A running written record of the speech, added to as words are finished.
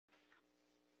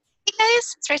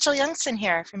guys, it's Rachel Youngson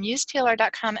here from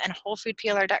useplr.com and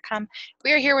wholefoodplr.com.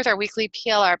 We are here with our weekly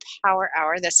PLR Power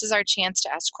Hour. This is our chance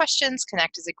to ask questions,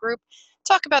 connect as a group,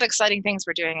 talk about exciting things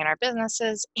we're doing in our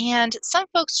businesses, and some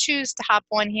folks choose to hop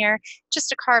on here just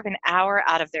to carve an hour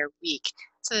out of their week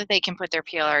so that they can put their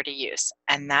PLR to use,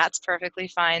 and that's perfectly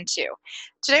fine too.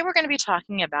 Today we're going to be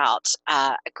talking about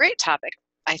a great topic,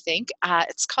 I think.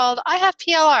 It's called I Have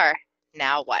PLR,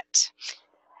 Now What?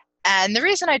 And the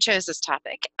reason I chose this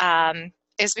topic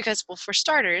is because, well, for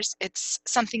starters, it's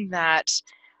something that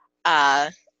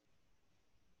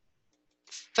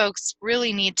folks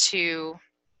really need to,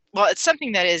 well, it's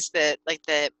something that is the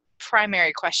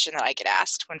primary question that I get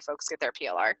asked when folks get their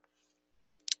PLR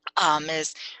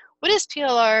is, what is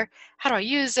PLR? How do I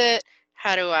use it?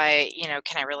 How do I,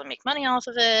 can I really make money off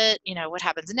of it? What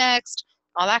happens next?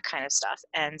 All that kind of stuff.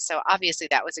 And so obviously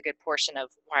that was a good portion of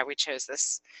why we chose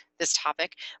this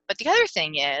topic. But the other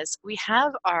thing is we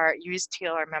have our Use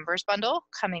PLR members bundle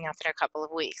coming up in a couple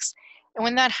of weeks. And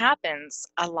when that happens,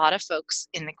 a lot of folks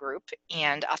in the group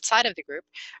and outside of the group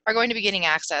are going to be getting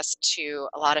access to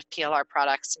a lot of PLR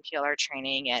products and PLR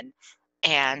training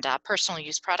and personal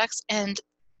use products. And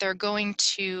they're going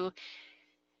to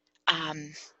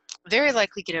very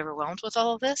likely get overwhelmed with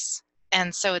all of this.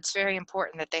 And so it's very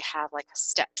important that they have like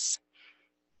steps,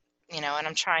 and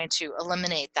I'm trying to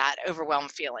eliminate that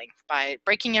overwhelmed feeling by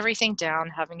breaking everything down,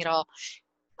 having it all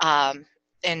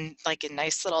in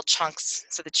nice little chunks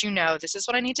so that this is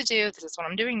what I need to do, this is what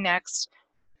I'm doing next,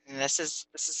 and this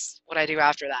is what I do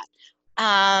after that.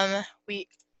 I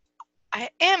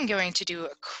am going to do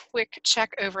a quick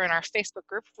check over in our Facebook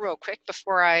group real quick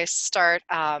before I start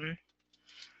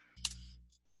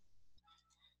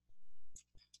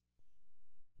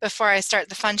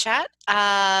the fun chat.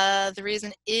 The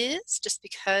reason is just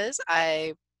because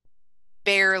I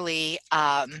barely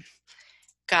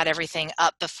got everything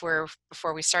up before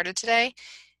we started today.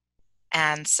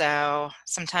 And so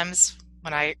sometimes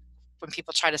when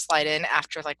people try to slide in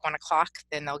after like 1 o'clock,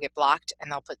 then they'll get blocked and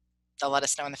they'll let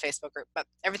us know in the Facebook group, but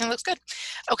everything looks good.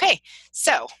 Okay,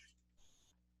 so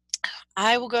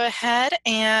I will go ahead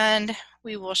and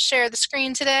we will share the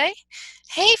screen today.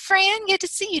 Hey Fran, good to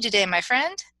see you today, my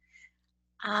friend.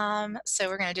 So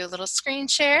we're going to do a little screen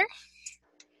share.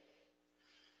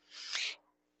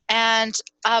 And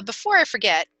before I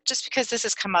forget, just because this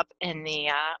has come up in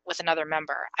with another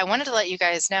member, I wanted to let you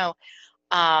guys know,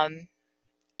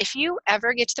 if you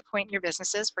ever get to the point in your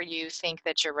businesses where you think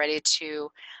that you're ready to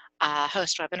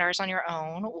host webinars on your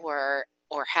own or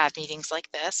have meetings like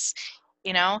this,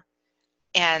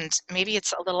 and maybe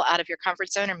it's a little out of your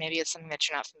comfort zone, or maybe it's something that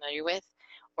you're not familiar with,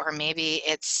 or maybe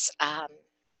it's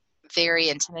very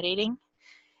intimidating,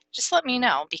 just let me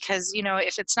know, because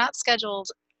if it's not scheduled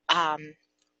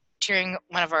during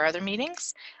one of our other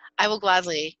meetings, I will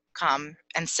gladly come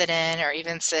and sit in, or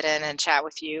even sit in and chat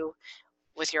with you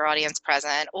with your audience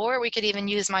present, or we could even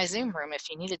use my Zoom room if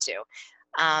you needed to,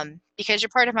 because you're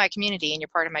part of my community and you're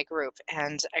part of my group,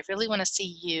 and I really want to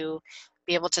see you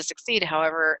be able to succeed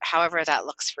however that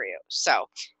looks for you. So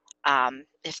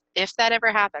if that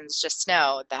ever happens, just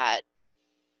know that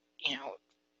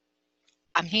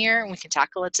I'm here and we can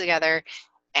tackle it together,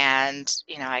 and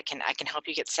I can help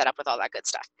you get set up with all that good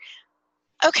stuff.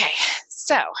 Okay,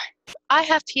 so I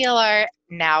have PLR,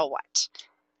 now what?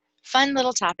 Fun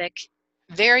little topic,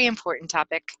 very important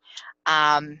topic.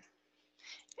 As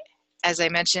I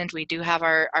mentioned, we do have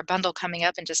our bundle coming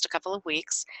up in just a couple of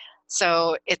weeks,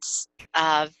 so it's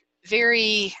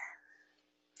very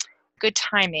good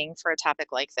timing for a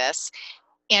topic like this.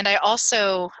 And I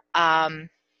also,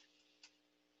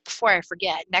 before I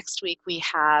forget, next week we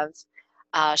have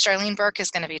Charlene Burke is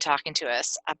going to be talking to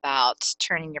us about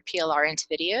turning your PLR into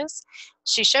videos.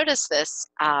 She showed us this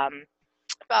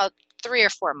about 3 or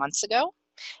 4 months ago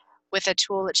with a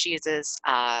tool that she uses,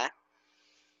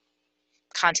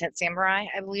 Content Samurai,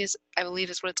 I believe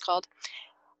is what it's called.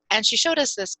 And she showed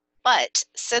us this, but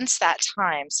since that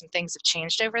time, some things have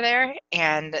changed over there,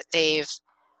 and they've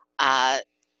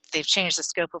changed the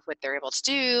scope of what they're able to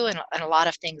do, and a lot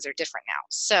of things are different now.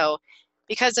 So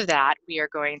because of that, we are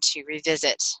going to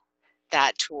revisit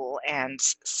that tool and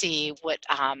see what's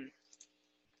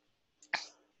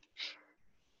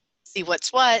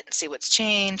what, see what's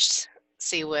changed,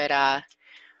 see what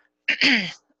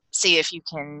see if you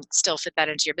can still fit that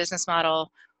into your business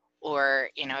model, or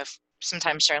if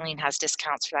sometimes Charlene has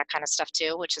discounts for that kind of stuff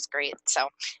too, which is great. So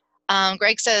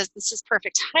Greg says, this is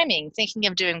perfect timing, thinking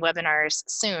of doing webinars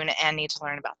soon and need to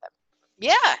learn about them.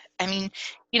 Yeah, I mean,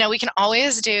 we can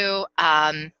always do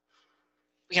a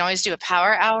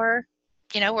power hour,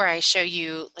 where I show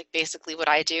you like basically what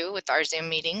I do with our Zoom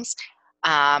meetings.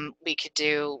 We could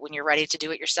do when you're ready to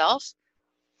do it yourself,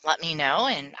 let me know,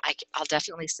 and I'll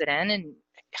definitely sit in and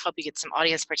help you get some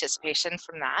audience participation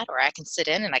from that, or I can sit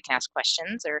in and I can ask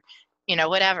questions, or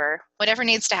whatever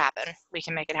needs to happen, we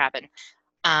can make it happen.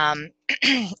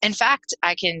 In fact,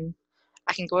 I can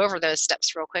go over those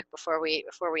steps real quick before we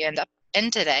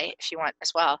end today, if you want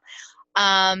as well.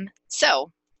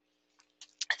 So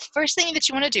first thing that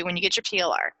you want to do when you get your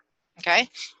PLR, okay,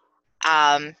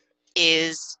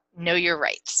 is know your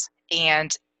rights.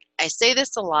 And I say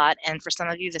this a lot, and for some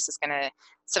of you,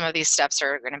 some of these steps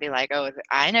are gonna be like, oh,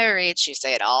 I know rights, you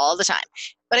say it all the time.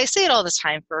 But I say it all the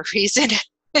time for a reason.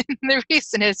 And the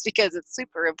reason is because it's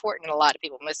super important and a lot of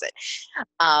people miss it.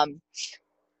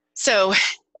 So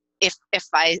if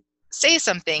I say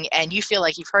something and you feel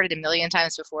like you've heard it a million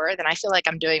times before, then I feel like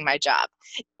I'm doing my job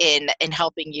in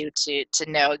helping you to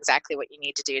know exactly what you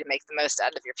need to do to make the most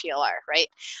out of your PLR, right?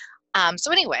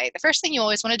 So anyway, the first thing you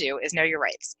always want to do is know your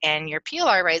rights, and your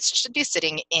PLR rights should be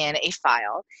sitting in a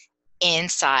file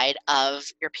inside of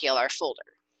your PLR folder.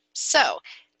 So,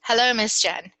 hello, Miss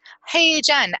Jen. Hey,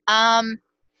 Jen.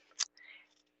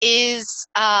 Is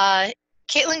Caitlin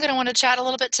going to want to chat a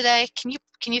little bit today? Can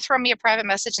you throw me a private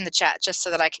message in the chat just so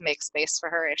that I can make space for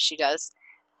her if she does?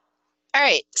 All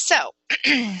right. So,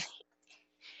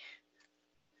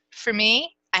 for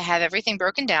me, I have everything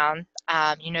broken down.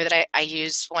 You know that I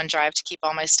use OneDrive to keep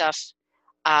all my stuff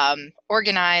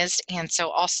organized, and so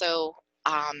also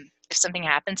if something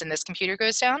happens and this computer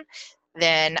goes down,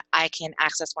 then I can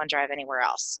access OneDrive anywhere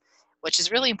else, which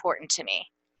is really important to me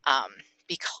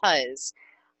because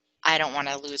I don't want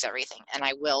to lose everything, and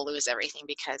I will lose everything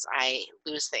because I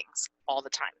lose things all the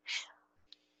time.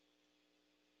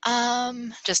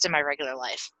 Just in my regular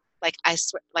life, like I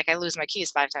lose my keys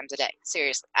 5 times a day.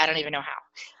 Seriously, I don't even know how.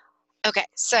 Okay,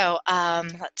 so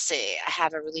let's see. I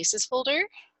have a releases folder.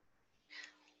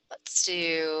 Let's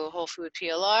do Whole Food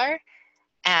PLR.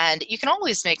 And you can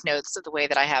always make notes of the way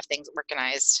that I have things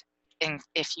organized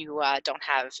if you don't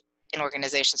have an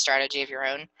organization strategy of your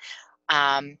own.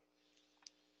 I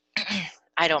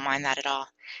don't mind that at all.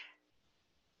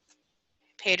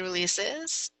 Paid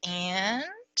releases and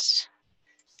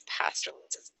past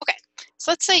releases. Okay,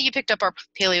 so let's say you picked up our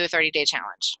Paleo 30-day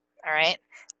challenge. All right,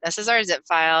 this is our zip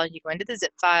file. You go into the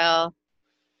zip file.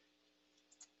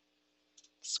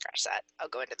 Scratch that. I'll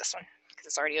go into this one because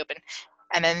it's already open.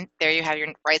 And then there you have your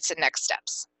rights and next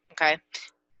steps. Okay,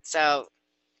 so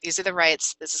these are the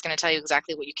rights. This is going to tell you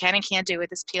exactly what you can and can't do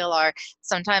with this PLR.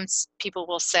 Sometimes people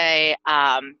will say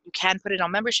you can put it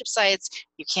on membership sites,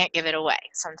 you can't give it away.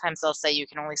 Sometimes they'll say you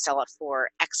can only sell it for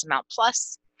X amount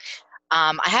plus.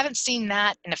 I haven't seen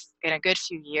that in a good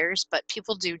few years, but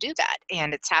people do that,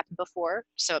 and it's happened before,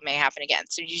 so it may happen again.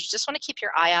 So you just want to keep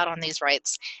your eye out on these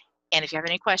rights, and if you have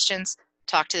any questions,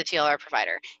 talk to the PLR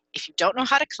provider. If you don't know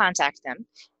how to contact them,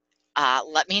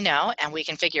 let me know, and we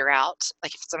can figure out,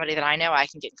 like if it's somebody that I know, I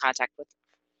can get in contact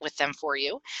with them for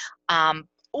you.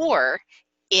 Or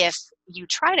if you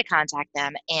try to contact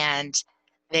them and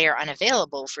they are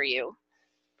unavailable for you,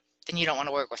 then you don't want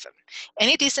to work with them.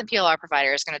 Any decent PLR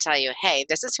provider is going to tell you, hey,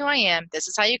 this is who I am, this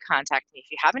is how you contact me.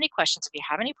 If you have any questions, if you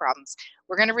have any problems,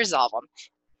 we're going to resolve them.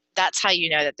 That's how you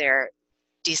know that they're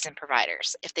decent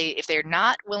providers. If they're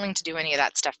not willing to do any of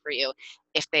that stuff for you,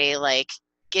 if they like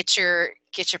get your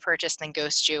purchase and then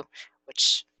ghost you,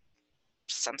 which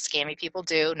some scammy people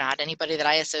do, not anybody that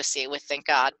I associate with, thank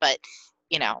God, but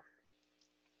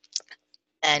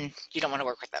and you don't want to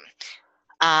work with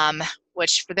them.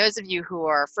 Which for those of you who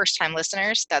are first-time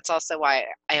listeners, that's also why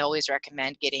I always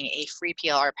recommend getting a free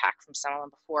PLR pack from someone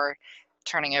before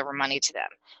turning over money to them,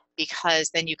 because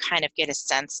then you kind of get a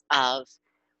sense of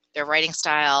their writing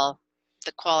style,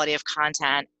 the quality of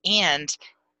content, and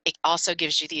it also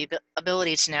gives you the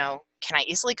ability to know, can I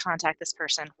easily contact this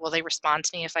person? Will they respond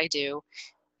to me if I do?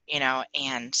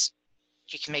 And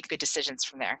you can make good decisions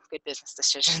from there, good business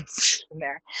decisions from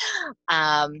there.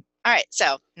 All right,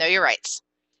 so know your rights.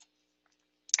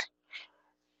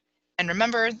 And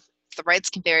remember, the rights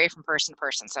can vary from person to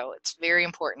person, so it's very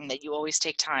important that you always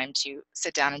take time to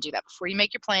sit down and do that before you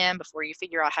make your plan, before you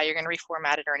figure out how you're going to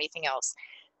reformat it or anything else.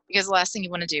 Because the last thing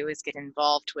you want to do is get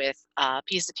involved with a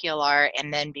piece of PLR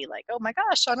and then be like, oh my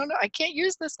gosh, I don't know, I can't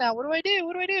use this now. What do I do?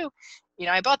 What do I do?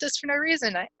 I bought this for no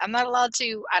reason. I'm not allowed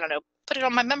to, I don't know, put it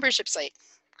on my membership site.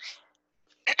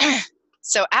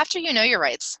 So after you know your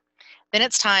rights, then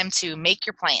it's time to make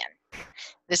your plan.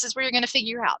 This is where you're going to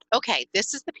figure out, okay,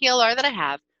 this is the PLR that I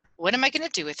have. What am I going to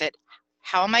do with it?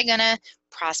 How am I going to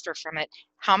prosper from it?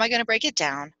 How am I going to break it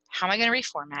down? How am I going to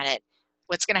reformat it?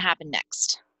 What's going to happen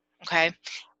next? Okay,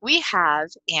 we have,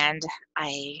 and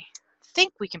I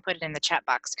think we can put it in the chat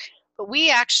box, but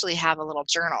we actually have a little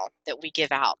journal that we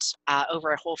give out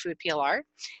over at Whole Food PLR.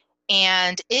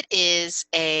 And it is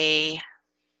a,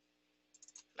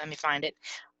 let me find it.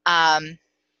 PLR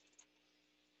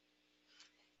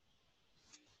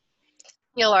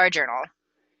journal.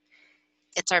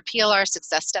 It's our PLR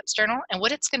Success Steps journal. And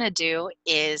what it's going to do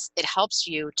is it helps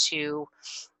you to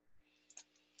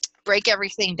break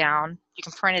everything down. You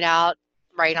can print it out,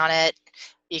 write on it.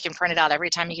 You can print it out every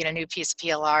time you get a new piece of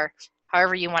PLR,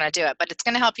 however you want to do it. But it's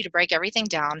going to help you to break everything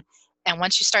down. And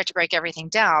once you start to break everything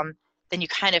down, then you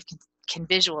kind of can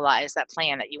visualize that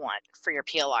plan that you want for your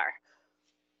PLR,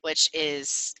 which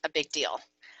is a big deal.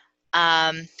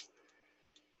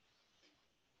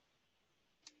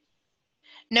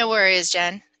 No worries,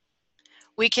 Jen.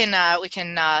 We can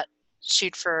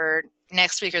shoot for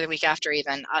next week or the week after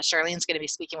even. Charlene's going to be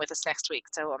speaking with us next week,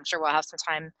 so I'm sure we'll have some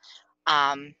time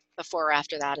before or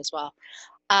after that as well.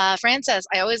 Fran says,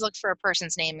 I always look for a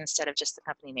person's name instead of just the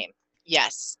company name.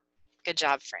 Yes. Good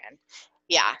job, Fran.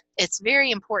 Yeah, it's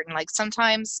very important. Like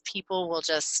sometimes people will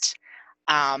just,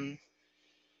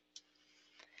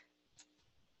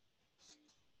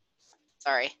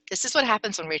 sorry, this is what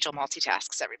happens when Rachel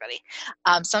multitasks, everybody.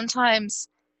 Sometimes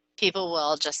people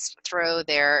will just throw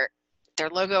their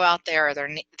logo out there or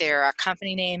their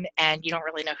company name, and you don't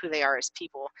really know who they are as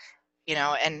people, you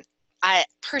know. And I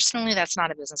personally, that's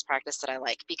not a business practice that I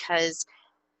like, because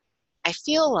I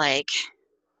feel like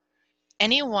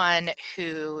anyone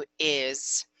who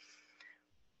is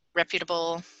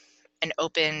reputable and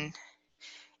open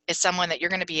is someone that you're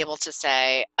going to be able to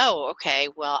say, oh, okay,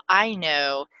 well, I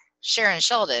know Sharon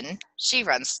Sheldon, she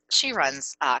runs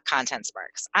Content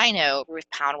Sparks. I know Ruth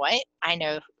Poundwhite. I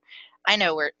know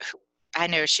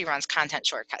she runs Content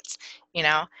Shortcuts. You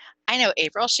know, I know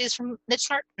April. She's from Niche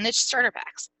Starter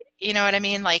Packs. You know what I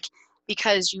mean? Like,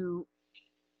 because you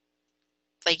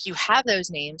have those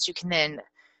names, you can then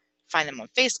find them on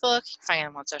Facebook, find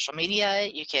them on social media.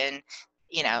 You can,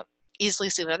 you know, easily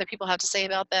see what other people have to say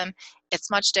about them. It's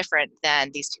much different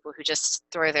than these people who just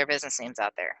throw their business names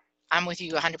out there. I'm with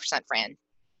you 100%, Fran.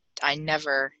 I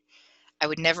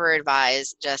would never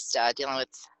advise just dealing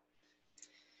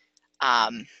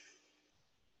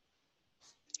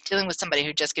with somebody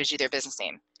who just gives you their business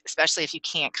name, especially if you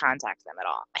can't contact them at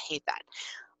all. I hate that.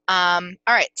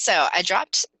 All right, so I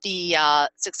dropped the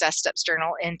Success Steps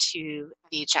journal into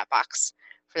the chat box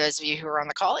for those of you who are on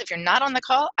the call. If you're not on the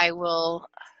call, I will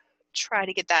try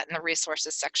to get that in the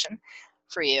resources section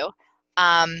for you.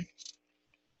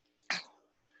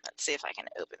 Let's see if I can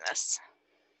open this.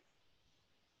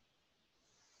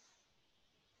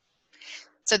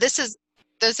 So this is,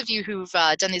 those of you who've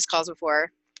done these calls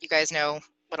before, you guys know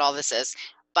what all this is.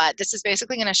 But this is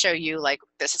basically going to show you, like,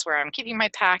 this is where I'm keeping my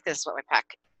pack. This is what my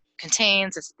pack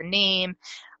contains. This is the name.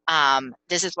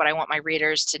 This is what I want my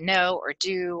readers to know or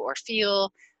do or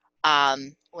feel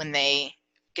when they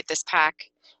get this pack.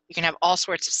 You can have all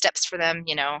sorts of steps for them.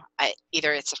 You know,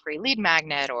 either it's a free lead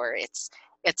magnet, or it's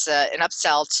an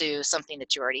upsell to something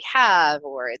that you already have,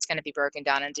 or it's going to be broken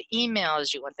down into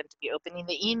emails. You want them to be opening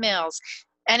the emails,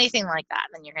 anything like that.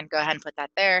 Then you're going to go ahead and put that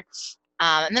there.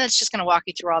 And then it's just going to walk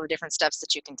you through all the different steps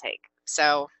that you can take.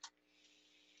 So,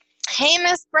 hey,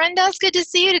 Miss Brenda, it's good to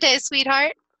see you today,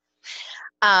 sweetheart.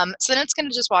 So then it's going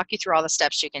to just walk you through all the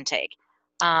steps you can take.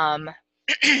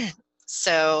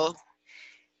 So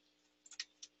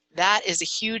that is a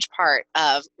huge part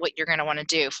of what you're going to want to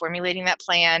do, formulating that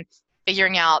plan,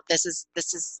 figuring out this is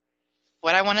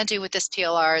what I want to do with this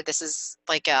PLR. This is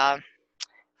like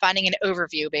finding an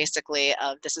overview, basically,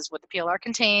 of this is what the PLR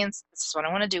contains. This is what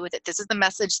I want to do with it. This is the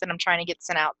message that I'm trying to get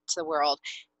sent out to the world,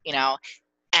 you know.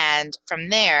 And from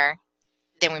there,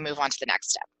 then we move on to the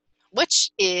next step, which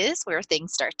is where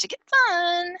things start to get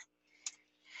fun.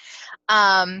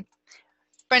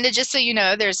 Brenda, just so you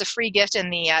know, there's a free gift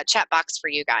in the chat box for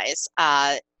you guys.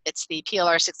 It's the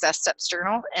PLR Success Steps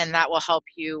Journal, and that will help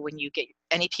you when you get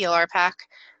any PLR pack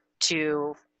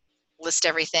to list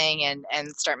everything and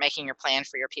start making your plan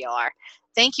for your PLR.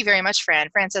 Thank you very much, Fran.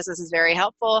 Fran says this is very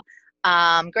helpful.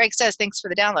 Greg says thanks for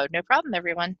the download. No problem,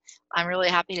 everyone. I'm really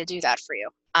happy to do that for you.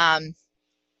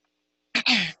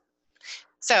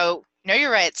 So know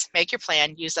your rights, make your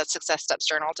plan, use that Success Steps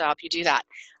Journal to help you do that.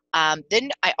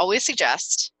 Then I always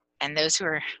suggest, and this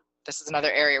is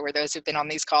another area where those who've been on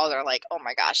these calls are like, oh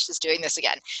my gosh, just doing this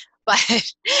again. But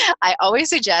I always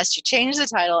suggest you change the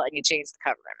title and you change the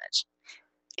cover image.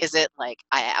 Is it like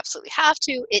I absolutely have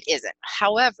to? It isn't.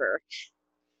 However,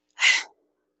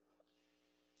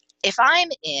 if I'm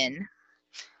in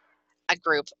a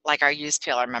group like our Use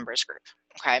PLR members group,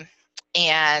 okay,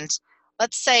 and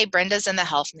let's say Brenda's in the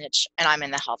health niche and I'm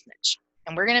in the health niche.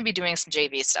 and we're going to be doing some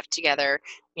JV stuff together.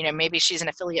 You know, maybe she's an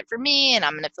affiliate for me and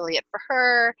I'm an affiliate for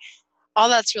her. All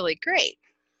that's really great.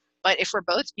 But if we're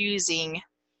both using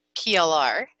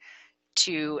PLR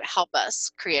to help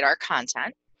us create our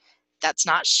content, that's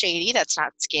not shady, that's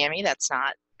not scammy, that's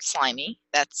not slimy.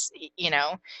 That's, you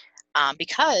know,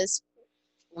 because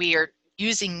we are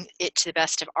using it to the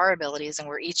best of our abilities and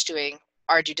we're each doing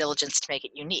our due diligence to make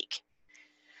it unique.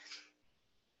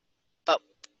 But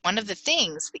one of the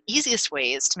things, the easiest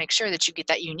ways to make sure that you get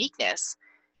that uniqueness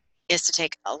is to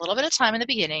take a little bit of time in the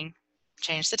beginning,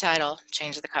 change the title,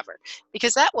 change the cover.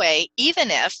 Because that way, even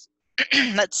if,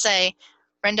 let's say,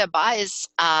 Brenda buys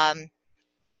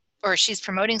or she's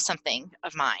promoting something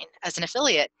of mine as an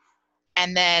affiliate,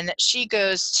 and then she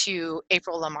goes to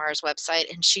April Lamar's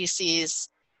website and she sees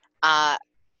a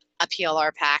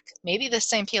PLR pack, maybe the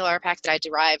same PLR pack that I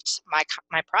derived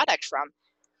my product from,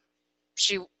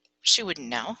 she wouldn't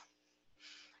know.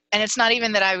 And it's not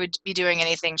even that I would be doing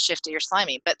anything shifty or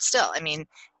slimy, but still, I mean,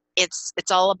 it's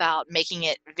all about making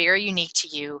it very unique to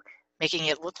you, making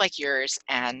it look like yours,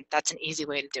 and that's an easy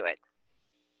way to do it.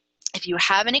 If you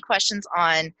have any questions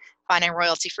on finding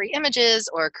royalty-free images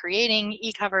or creating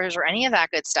e-covers or any of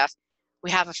that good stuff,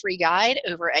 we have a free guide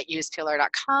over at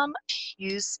useplr.com.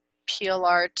 Use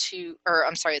PLR to, or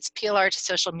I'm sorry, it's PLR to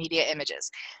social media images.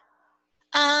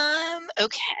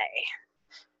 Okay.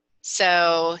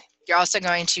 So you're also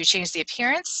going to change the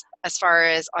appearance as far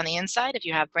as on the inside, if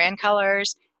you have brand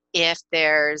colors, if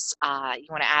there's, you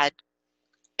want to add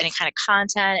any kind of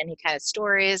content, any kind of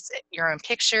stories, your own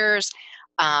pictures.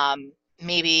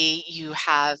 Maybe you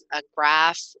have a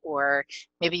graph, or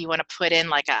maybe you want to put in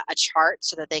like a chart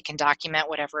so that they can document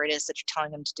whatever it is that you're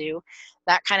telling them to do,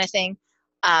 that kind of thing.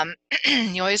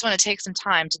 You always want to take some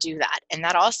time to do that. And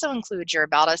that also includes your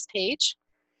About Us page,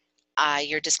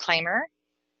 your disclaimer,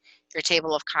 your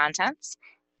table of contents,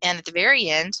 and at the very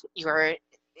end, your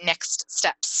next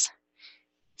steps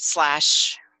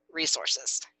 /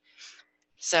 resources.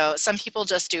 So some people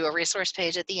just do a resource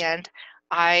page at the end.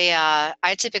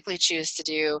 I typically choose to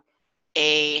do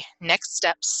a next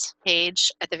steps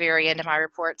page at the very end of my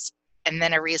reports, and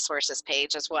then a resources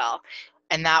page as well.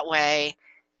 And that way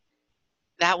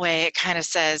it kind of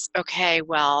says, okay,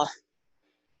 well,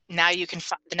 now you can,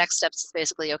 the next steps is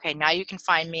basically, okay, now you can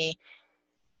find me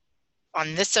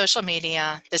on this social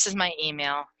media, this is my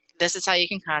email, this is how you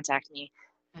can contact me,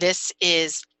 this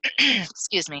is,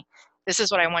 excuse me, this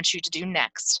is what I want you to do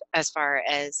next as far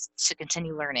as to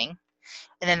continue learning.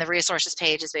 And then the resources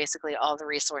page is basically all the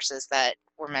resources that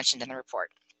were mentioned in the report.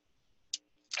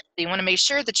 So you want to make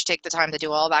sure that you take the time to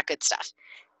do all that good stuff.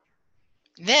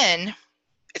 Then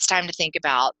it's time to think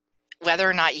about whether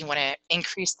or not you want to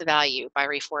increase the value by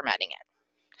reformatting it.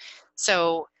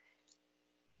 So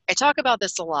I talk about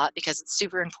this a lot because it's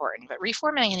super important, but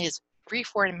reformatting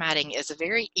is a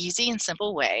very easy and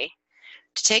simple way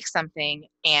to take something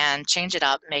and change it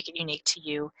up, make it unique to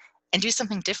you, and do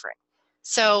something different.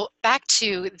 So back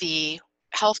to the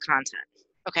health content,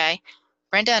 okay?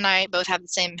 Brenda and I both have the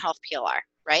same health PLR,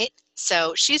 right?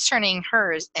 So she's turning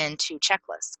hers into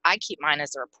checklists. I keep mine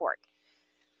as a report.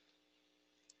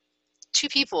 Two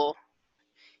people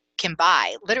can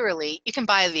buy, literally, you can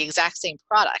buy the exact same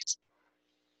product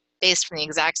based from the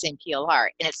exact same PLR,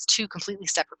 and it's two completely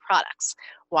separate products.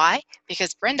 Why?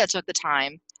 Because Brenda took the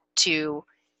time to,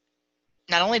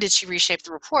 not only did she reshape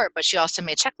the report, but she also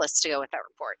made checklists to go with that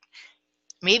report.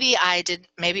 Maybe I did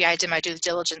my due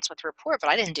diligence with the report, but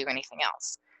I didn't do anything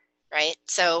else, right?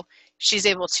 So she's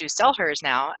able to sell hers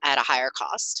now at a higher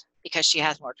cost because she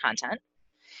has more content,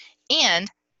 and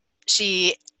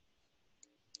she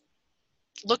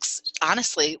looks,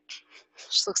 honestly,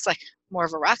 she looks like more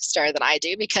of a rock star than I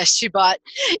do because she bought,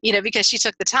 you know, because she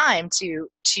took the time to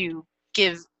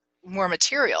give more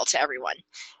material to everyone.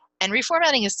 And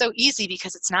reformatting is so easy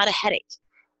because it's not a headache.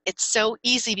 It's so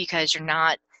easy because you're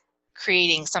not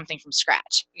creating something from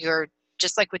scratch. You're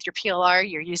just like with your PLR,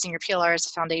 you're using your PLR as a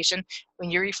foundation. When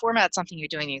you reformat something, you're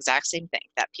doing the exact same thing.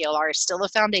 That PLR is still a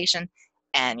foundation,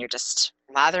 and you're just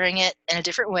lathering it in a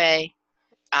different way,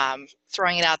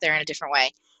 throwing it out there in a different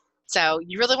way. So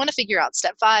you really want to figure out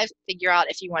step 5, figure out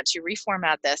if you want to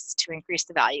reformat this to increase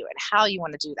the value and how you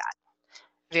want to do that.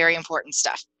 Very important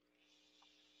stuff.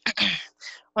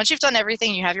 Once you've done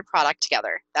everything, you have your product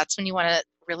together. That's when you want to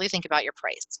really think about your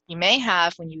price. You may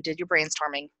have, when you did your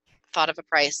brainstorming, thought of a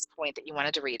price point that you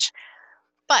wanted to reach,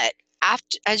 but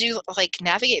as you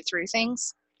navigate through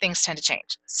things tend to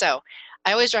change. So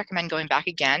I always recommend going back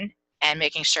again and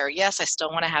making sure, yes, I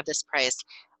still want to have this price,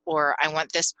 or I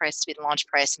want this price to be the launch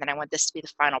price, and then I want this to be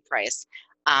the final price.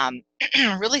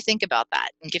 Really think about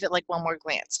that and give it like one more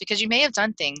glance, because you may have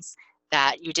done things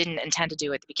that you didn't intend to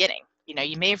do at the beginning. You know,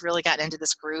 you may have really gotten into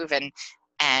this groove and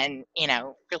you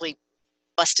know, really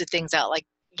busted things out like,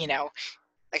 you know,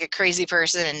 like a crazy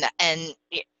person, and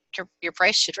your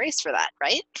price should raise for that,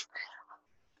 right?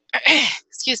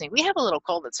 Excuse me, we have a little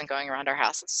cold that's been going around our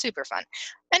house. It's super fun.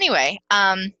 Anyway,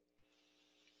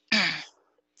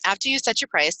 after you set your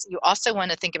price, you also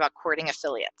want to think about courting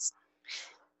affiliates.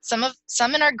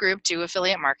 Some in our group do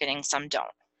affiliate marketing, some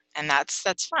don't, and that's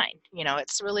fine. You know,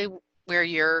 it's really where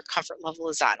your comfort level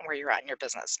is at and where you're at in your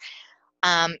business.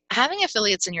 Having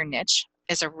affiliates in your niche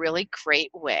is a really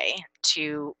great way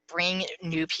to bring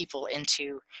new people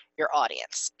into your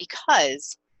audience,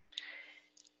 because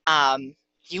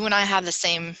you and I have the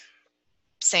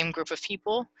same group of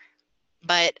people,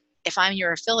 but if I'm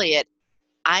your affiliate,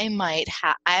 I might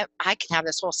have I can have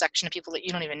this whole section of people that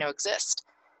you don't even know exist,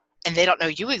 and they don't know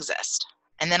you exist,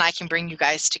 and then I can bring you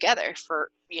guys together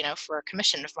for, you know, for a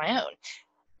commission of my own.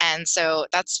 And so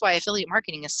that's why affiliate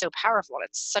marketing is so powerful.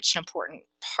 It's such an important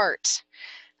part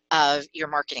of your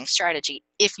marketing strategy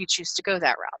if you choose to go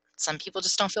that route. Some people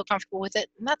just don't feel comfortable with it,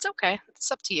 and that's okay.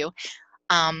 It's up to you.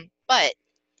 But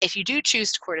if you do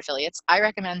choose to court affiliates, I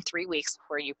recommend 3 weeks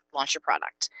before you launch your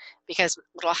product, because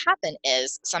what will happen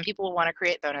is some people will want to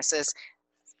create bonuses.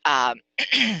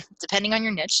 Depending on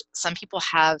your niche, some people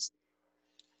have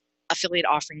affiliate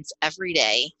offerings every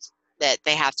day that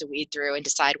they have to weed through and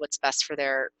decide what's best for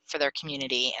their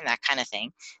community and that kind of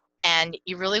thing. And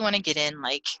you really want to get in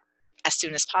like as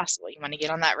soon as possible. You want to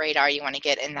get on that radar. You want to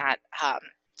get in that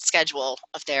schedule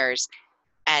of theirs,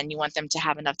 and you want them to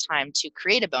have enough time to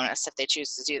create a bonus if they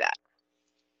choose to do that.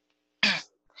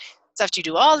 So after you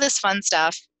do all this fun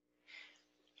stuff,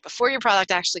 before your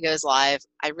product actually goes live,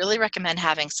 I really recommend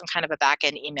having some kind of a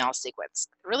back-end email sequence.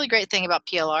 The really great thing about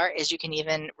PLR is you can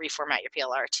even reformat your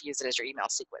PLR to use it as your email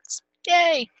sequence.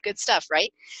 Yay, good stuff,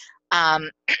 right?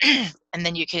 And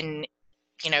then you can,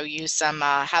 you know, use some,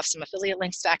 have some affiliate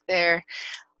links back there.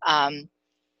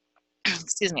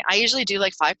 Excuse me, I usually do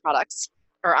like 5 products,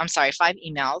 or I'm sorry, 5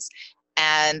 emails,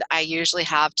 and I usually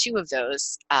have 2 of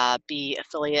those be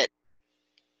affiliate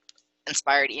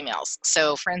inspired emails.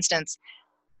 So for instance,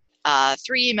 3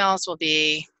 emails will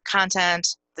be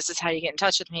content, this is how you get in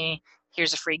touch with me,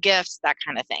 here's a free gift, that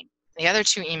kind of thing. The other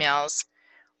 2 emails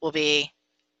will be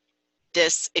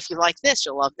this, if you like this,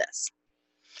 you'll love this.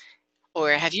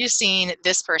 Or have you seen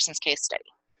this person's case study?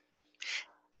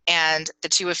 And the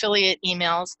 2 affiliate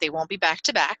emails, they won't be back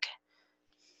to back.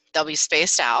 They'll be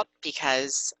spaced out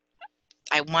because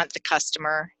I want the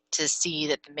customer to see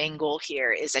that the main goal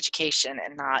here is education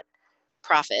and not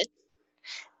profit.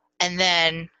 And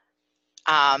then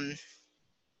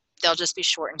they'll just be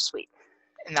short and sweet,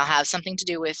 and they'll have something to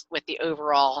do with the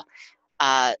overall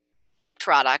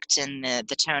product and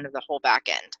the tone of the whole back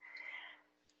end.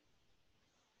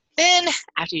 Then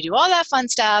after you do all that fun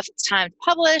stuff, it's time to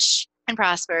publish and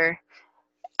prosper.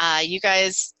 You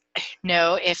guys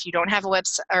know, if you don't have a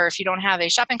website or if you don't have a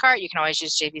shopping cart, you can always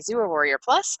use JVZoo or Warrior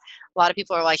Plus. A lot of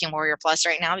people are liking Warrior Plus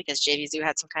right now because JVZoo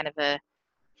had some kind of a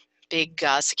big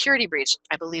security breach,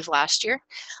 I believe, last year.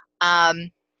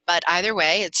 But either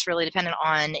way, it's really dependent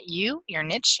on you, your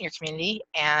niche, your community,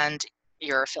 and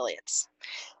your affiliates,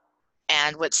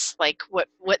 and what's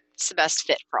the best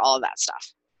fit for all of that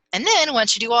stuff. And then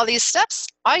once you do all these steps,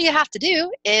 all you have to do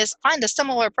is find a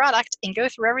similar product and go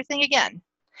through everything again.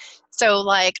 So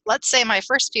like, let's say my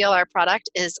first PLR product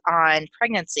is on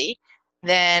pregnancy,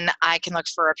 then I can look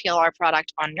for a PLR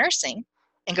product on nursing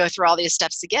and go through all these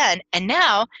steps again. And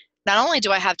now, not only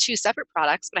do I have 2 separate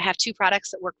products, but I have 2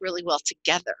 products that work really well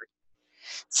together.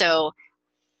 So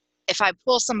if I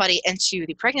pull somebody into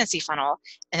the pregnancy funnel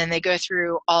and then they go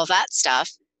through all that stuff,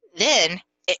 then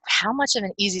how much of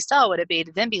an easy sell would it be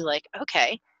to then be like,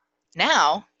 okay,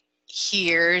 now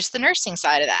here's the nursing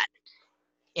side of that.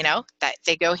 You know, that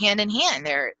they go hand in hand.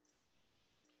 They're,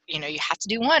 you know, you have to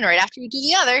do one right after you do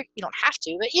the other. You don't have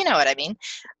to, but you know what I mean.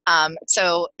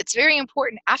 So it's very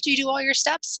important after you do all your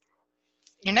steps,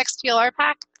 your next PLR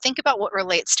pack, think about what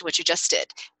relates to what you just did,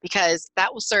 because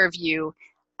that will serve you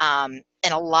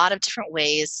in a lot of different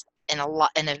ways in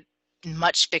a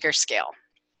much bigger scale.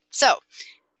 So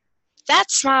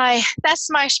that's my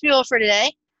spiel for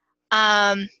today.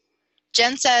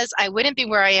 Jen says, I wouldn't be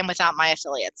where I am without my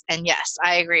affiliates. And yes,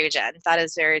 I agree with Jen. That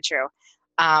is very true.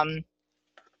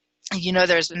 You know,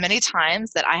 there's been many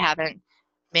times that I haven't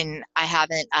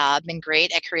been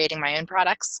great at creating my own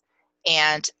products,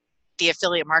 and the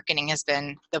affiliate marketing has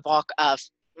been the bulk of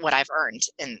what I've earned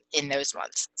in those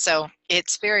months. So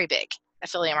it's very big.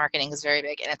 Affiliate marketing is very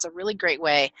big, and it's a really great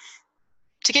way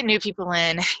to get new people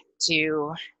in,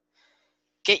 to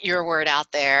get your word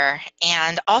out there.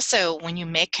 And also, when you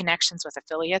make connections with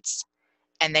affiliates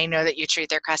and they know that you treat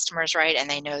their customers right and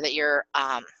they know that you're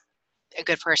a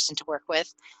good person to work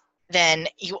with, then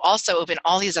you also open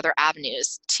all these other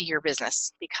avenues to your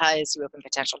business because you open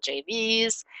potential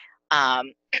JVs.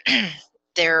 Um,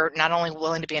 they're not only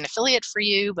willing to be an affiliate for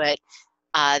you, but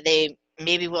they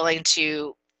may be willing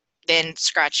to then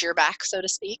scratch your back, so to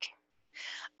speak.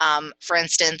 For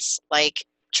instance, like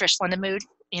Trish Lindemood,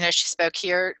 she spoke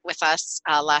here with us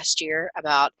last year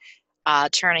about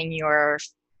turning your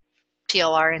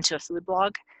PLR into a food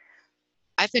blog.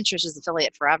 I've been Trish's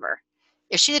affiliate forever.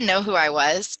 If she didn't know who I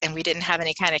was and we didn't have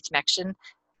any kind of connection,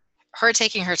 her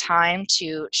taking her time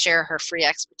to share her free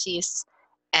expertise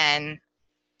and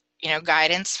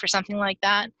guidance for something like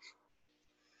that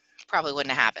probably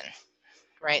wouldn't have happened,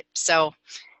 right? So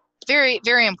very,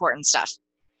 very important stuff.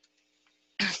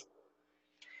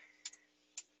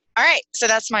 All right, so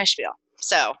that's my spiel.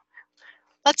 So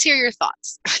let's hear your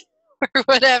thoughts or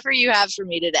whatever you have for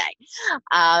me today.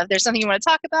 If there's something you want to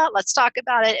talk about, let's talk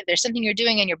about it. If there's something you're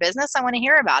doing in your business, I want to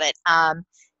hear about it.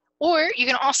 Or you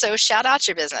can also shout out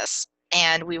your business,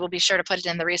 and we will be sure to put it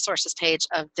in the resources page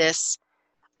of this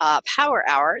Power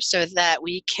Hour so that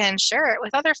we can share it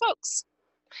with other folks.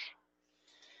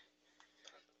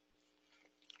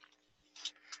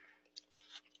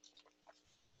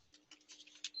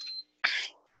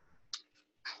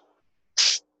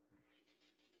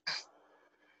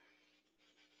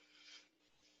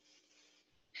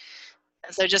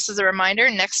 So just as a reminder,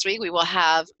 next week we will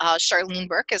have Charlene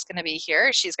Burke is going to be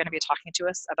here. She's going to be talking to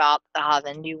us about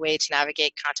the new way to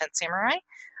navigate Content Samurai,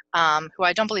 who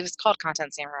I don't believe is called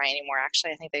Content Samurai anymore.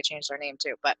 Actually, I think they changed their name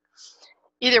too. But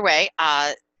either way,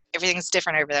 everything's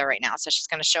different over there right now. So she's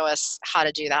going to show us how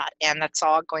to do that. And that's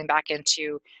all going back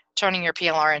into turning your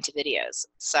PLR into videos.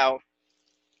 So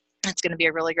it's going to be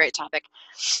a really great topic.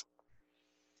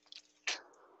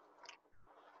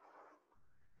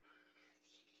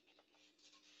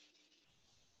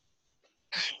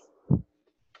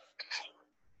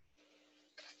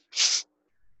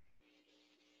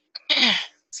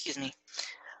 Excuse me.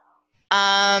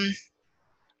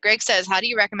 Greg says, how do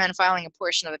you recommend filing a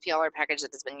portion of a PLR package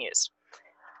that has been used?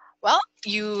 Well,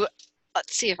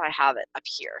 let's see if I have it up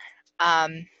here.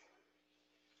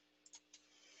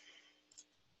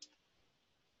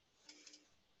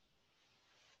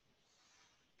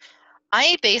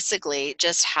 I basically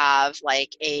just have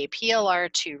like a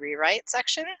PLR to rewrite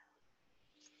section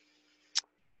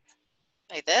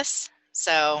like this.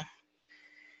 So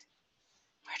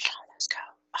where did all those go?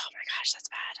 Oh my gosh, that's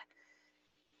bad.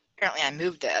 Apparently I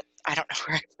moved it. I don't know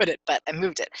where I put it, but I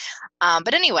moved it.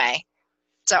 But anyway,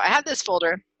 so I have this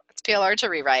folder. It's PLR to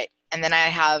rewrite. And then I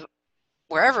have,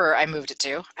 wherever I moved it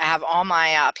to, I have all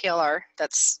my PLR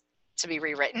that's to be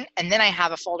rewritten. And then I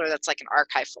have a folder that's like an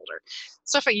archive folder.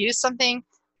 So if I use something,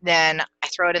 then I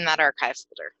throw it in that archive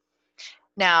folder.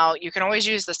 Now, you can always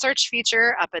use the search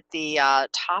feature up at the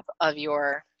top of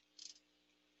your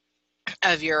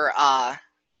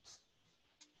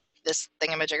this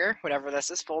thingamajigger, whatever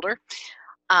this is, folder,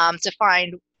 to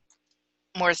find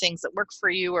more things that work for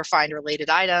you or find related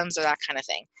items or that kind of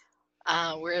thing.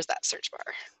 Where is that search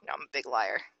bar? No, I'm a big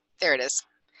liar. There it is.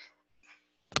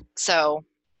 So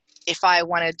if I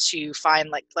wanted to find,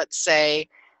 like, let's say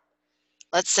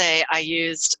I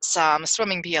used some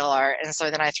swimming PLR, and so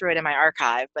then I threw it in my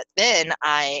archive, but then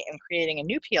I am creating a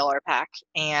new PLR pack,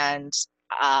 and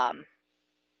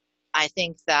I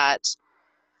think that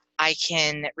I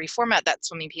can reformat that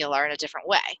swimming PLR in a different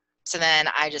way. So then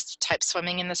I just type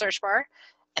swimming in the search bar,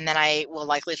 and then I will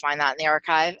likely find that in the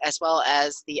archive, as well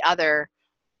as the other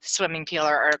swimming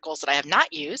PLR articles that I have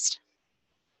not used,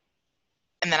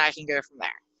 and then I can go from there.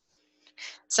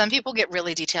 Some people get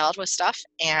really detailed with stuff,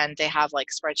 and they have like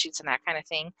spreadsheets and that kind of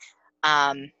thing.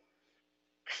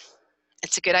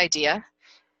 It's a good idea.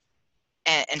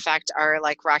 And in fact, our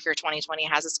like Rock Your 2020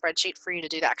 has a spreadsheet for you to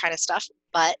do that kind of stuff.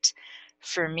 But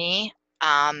for me,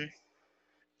 I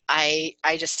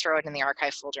just throw it in the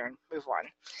archive folder and move on.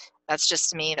 That's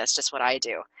just me. That's just what I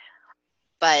do.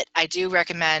 But I do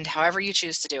recommend, however you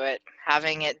choose to do it,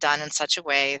 having it done in such a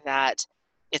way that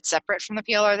it's separate from the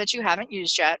PLR that you haven't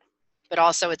used yet, but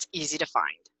also it's easy to find.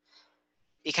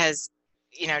 Because,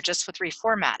 just with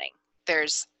reformatting,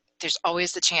 there's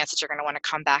always the chance that you're going to want to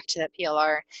come back to that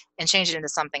PLR and change it into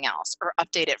something else, or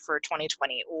update it for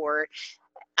 2020, or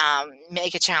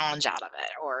make a challenge out of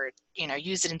it, or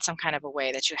use it in some kind of a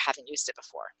way that you haven't used it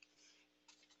before.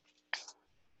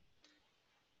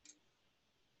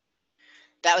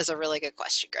 That was a really good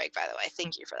question, Greg, by the way.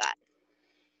 Thank you for that.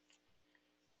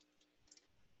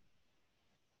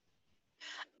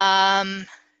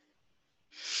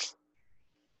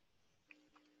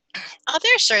 Oh,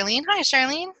 there's Charlene. Hi,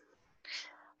 Charlene.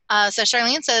 So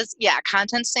Charlene says, yeah,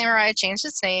 Content Samurai changed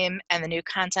its name, and the new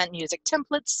content music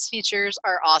templates features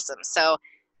are awesome. So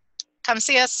come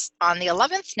see us on the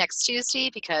 11th, next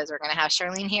Tuesday, because we're going to have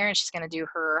Charlene here, and she's going to do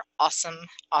her awesome,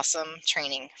 awesome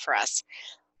training for us.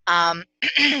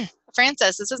 Fran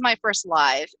says, this is my first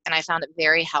live, and I found it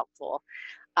very helpful.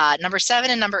 Number 7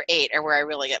 and number 8 are where I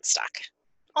really get stuck.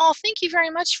 Oh, thank you very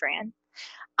much, Fran.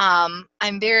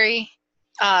 I'm very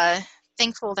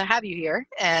thankful to have you here,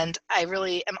 and I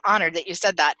really am honored that you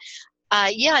said that.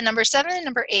 Yeah, number 7 and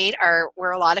number 8 are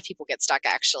where a lot of people get stuck,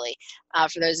 actually.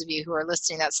 For those of you who are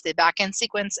listening, that's the back-end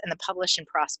sequence and the publish and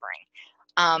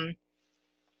prospering.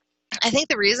 I think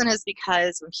the reason is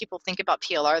because when people think about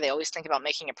PLR, they always think about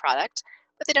making a product,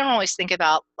 but they don't always think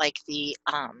about like the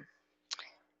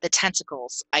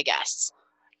tentacles, I guess,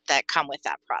 that come with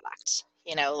that product.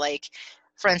 You know, like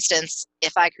for instance,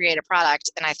 if I create a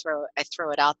product and I throw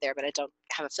it out there, but I don't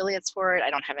have affiliates for it, I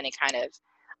don't have any kind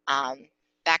of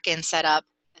back end setup,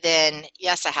 then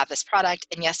yes, I have this product,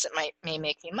 and yes, it may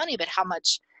make me money, but how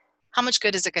much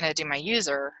good is it going to do my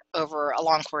user over a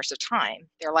long course of time?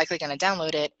 They're likely going to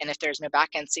download it, and if there's no back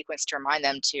end sequence to remind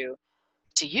them to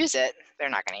use it, they're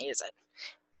not going to use it.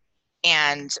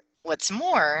 And what's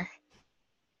more,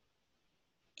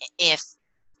 if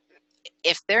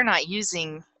they're not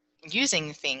using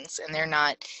things and they're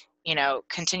not, you know,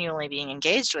 continually being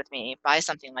engaged with me by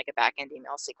something like a back-end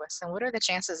email sequence, then what are the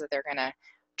chances that they're going to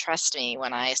trust me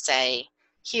when I say,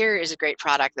 here is a great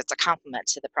product that's a complement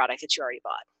to the product that you already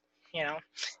bought, you know?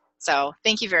 So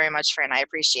thank you very much, Fran. I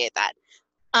appreciate that.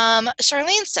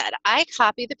 Charlene said, I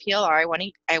copy the PLR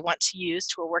I want to use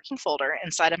to a working folder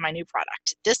inside of my new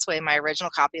product. This way, my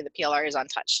original copy of the PLR is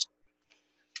untouched.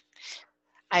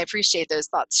 I appreciate those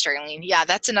thoughts, Charlene. Yeah,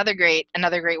 that's another great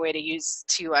way to use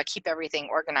to keep everything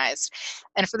organized.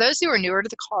 And for those who are newer to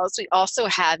the calls, we also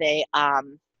have a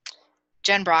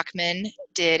Jen Brockman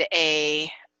did a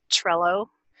Trello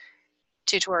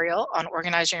tutorial on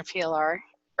organizing your PLR.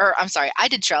 Or I'm sorry, I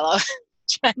did Trello.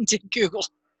 Jen did Google.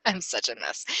 I'm such a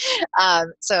mess.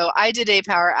 So I did a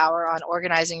power hour on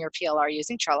organizing your PLR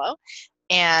using Trello,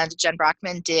 and Jen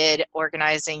Brockman did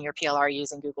organizing your PLR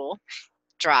using Google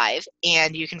Drive,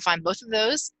 and you can find both of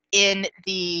those in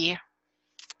the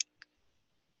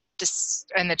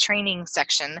training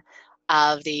section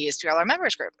of the PLR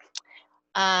members group.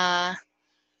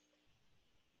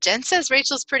 Jen says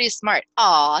Rachel's pretty smart.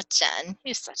 Aw, Jen,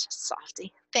 you're such a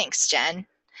softie. Thanks, Jen.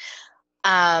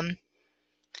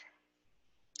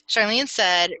 Charlene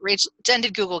said Jen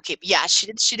did Google Keep. Yeah, she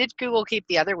did Google Keep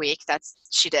the other week.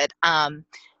 She did.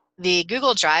 The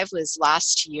Google Drive was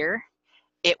last year.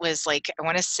 It was like, I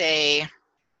want to say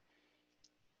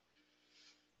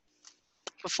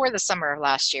before the summer of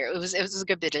last year. It was a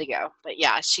good bit ago. But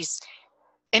yeah,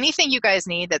 anything you guys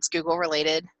need that's Google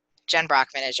related, Jen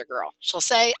Brockman is your girl. She'll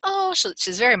say, oh,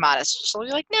 she's very modest. She'll be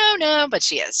like, no, but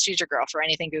she is. She's your girl for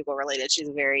anything Google related. She's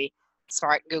a very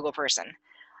smart Google person.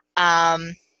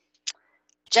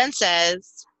 Jen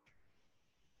says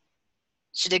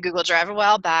she did Google Drive a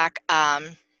while back.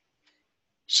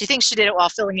 She thinks she did it while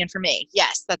filling in for me.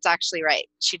 Yes, that's actually right.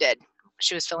 She did.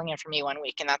 She was filling in for me one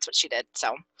week, and that's what she did.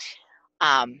 So,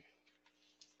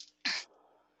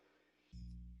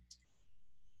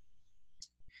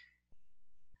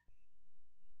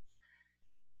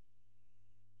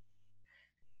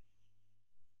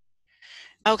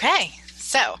 okay.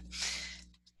 So,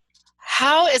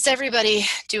 how is everybody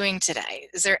doing today?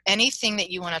 Is there anything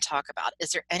that you want to talk about?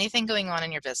 Is there anything going on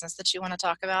in your business that you want to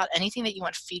talk about? Anything that you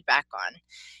want feedback on?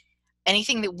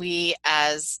 Anything that we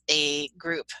as a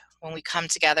group, when we come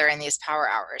together in these power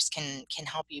hours, can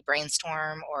help you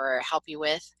brainstorm or help you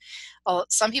with? Well,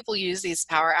 some people use these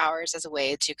power hours as a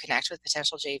way to connect with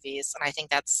potential JVs, and I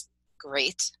think that's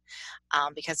great.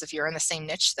 Because if you're in the same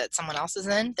niche that someone else is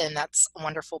in, then that's a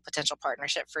wonderful potential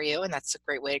partnership for you, and that's a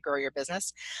great way to grow your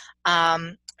business.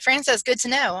 Fran says, good to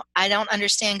know. I don't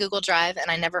understand Google Drive,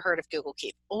 and I never heard of Google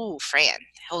Keep. Oh, Fran,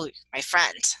 oh, my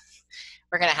friend.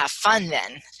 We're going to have fun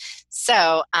then.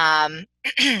 So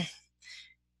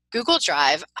Google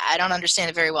Drive, I don't understand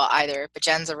it very well either, but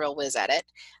Jen's a real whiz at it.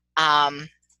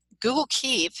 Google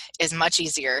Keep is much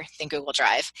easier than Google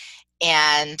Drive.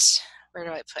 And where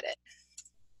do I put it?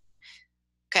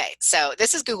 Okay, so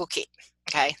this is Google Keep.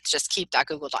 Okay, it's just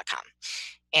keep.google.com.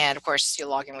 And of course, you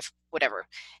log in with whatever.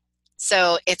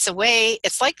 So it's a way,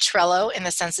 it's like Trello in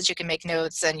the sense that you can make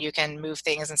notes and you can move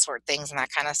things and sort things and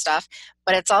that kind of stuff.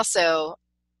 But it's also,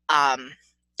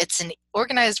 it's an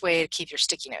organized way to keep your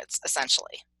sticky notes,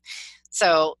 essentially.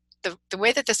 So the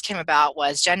way that this came about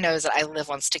was Jen knows that I live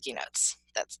on sticky notes.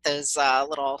 That's those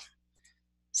little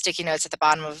sticky notes at the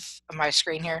bottom of my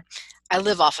screen here. I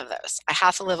live off of those. I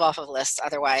have to live off of lists.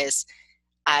 Otherwise,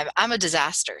 I'm a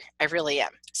disaster. I really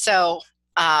am. So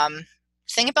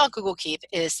thing about Google Keep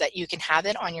is that you can have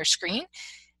it on your screen,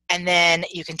 and then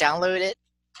you can download it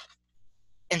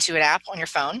into an app on your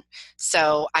phone.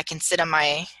 So I can sit in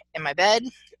my bed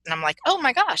and I'm like, oh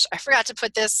my gosh, I forgot to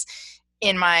put this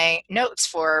in my notes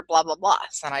for blah, blah, blah.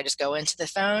 So then I just go into the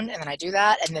phone and then I do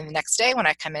that. And then the next day when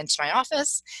I come into my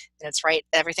office, then it's right,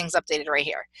 everything's updated right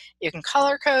here. You can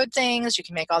color code things. You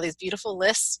can make all these beautiful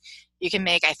lists. You can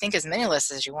make, I think, as many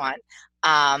lists as you want.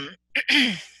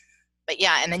 But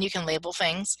yeah, and then you can label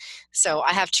things. So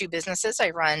I have two businesses. I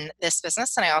run this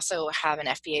business and I also have an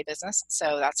FBA business.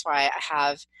 So that's why I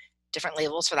have different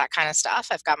labels for that kind of stuff.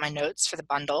 I've got my notes for the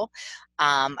bundle.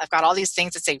 I've got all these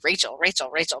things that say Rachel, Rachel,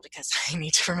 Rachel, because I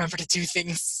need to remember to do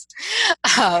things.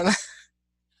 But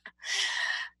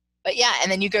yeah,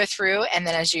 and then you go through, and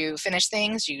then as you finish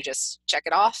things, you just check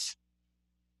it off.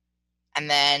 And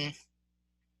then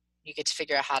you get to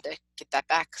figure out how to get that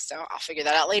back. So I'll figure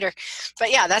that out later.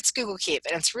 But yeah, that's Google Keep,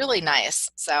 and it's really nice.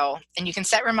 So, and you can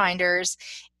set reminders,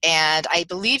 and I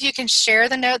believe you can share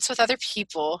the notes with other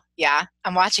people. Yeah,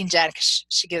 I'm watching Jen because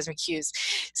she gives me cues.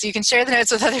 So you can share the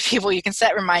notes with other people. You can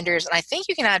set reminders, and I think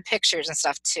you can add pictures and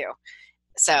stuff too.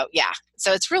 So yeah,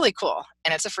 so it's really cool,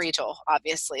 and it's a free tool,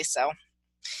 obviously. So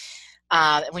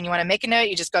when you want to make a note,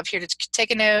 you just go up here to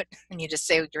take a note, and you just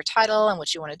say your title and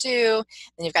what you want to do.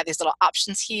 Then you've got these little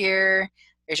options here.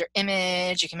 There's your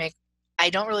image. You can make, I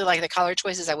don't really like the color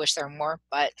choices. I wish there were more,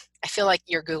 but I feel like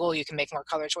your Google, you can make more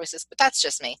color choices, but that's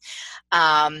just me.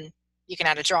 You can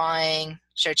add a drawing,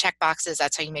 show check boxes.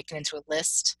 That's how you make it into a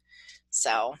list.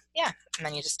 So yeah, and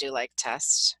then you just do like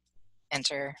test,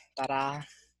 enter, da-da.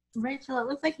 Rachel, it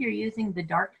looks like you're using the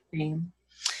dark theme.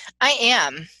 I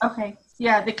am. Okay.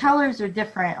 Yeah, the colors are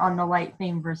different on the light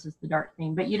theme versus the dark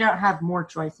theme, but you don't have more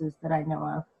choices that I know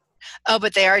of. Oh,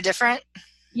 but they are different?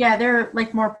 Yeah, they're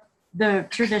like more the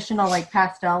traditional like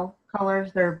pastel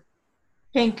colors. They're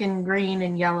pink and green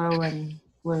and yellow and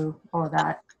blue, all of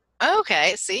that.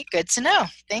 Okay, see, good to know.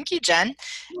 Thank you, Jen.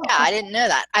 Yeah, I didn't know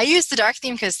that. I use the dark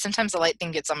theme because sometimes the light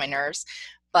theme gets on my nerves,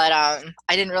 but I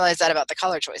didn't realize that about the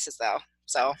color choices though.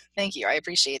 So thank you, I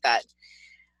appreciate that.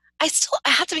 I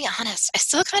have to be honest, I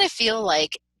still kind of feel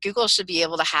like Google should be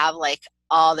able to have like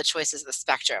all the choices of the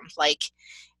spectrum. Like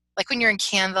when you're in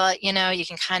Canva, you know, you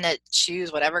can kind of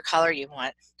choose whatever color you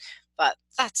want, but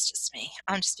that's just me.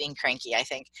 I'm just being cranky, I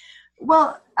think.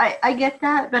 Well, I get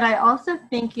that, but I also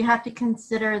think you have to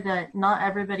consider that not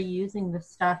everybody using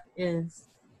this stuff is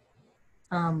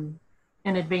an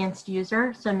advanced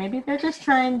user. So maybe they're just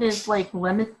trying to like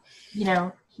limit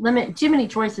too many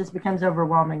choices becomes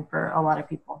overwhelming for a lot of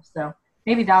people. So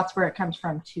maybe that's where it comes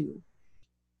from too.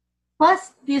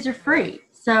 Plus, these are free.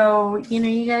 So,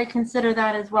 you got to consider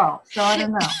that as well. So I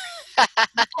don't know.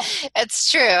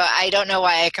 It's true. I don't know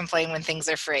why I complain when things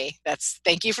are free.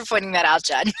 Thank you for pointing that out,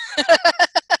 Jen.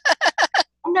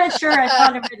 I'm not sure I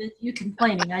thought of it as you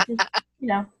complaining. I just,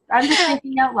 I'm just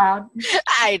thinking out loud.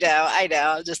 I know.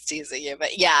 I'm just teasing you.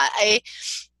 But yeah,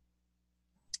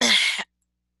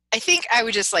 I think I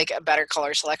would just like a better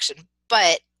color selection.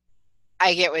 But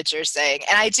I get what you're saying.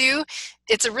 And I do.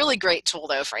 It's a really great tool,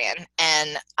 though, Fran.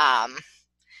 And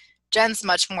Jen's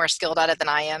much more skilled at it than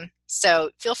I am. So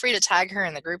feel free to tag her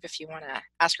in the group if you want to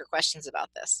ask her questions about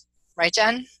this. Right,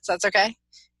 Jen? So that's okay?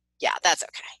 Yeah, that's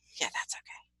okay. Yeah, that's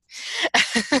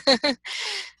okay.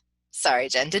 Sorry,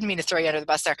 Jen. Didn't mean to throw you under the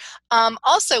bus there.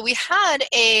 Also, we had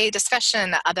a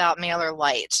discussion about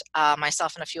MailerLite,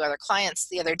 myself and a few other clients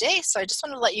the other day. So I just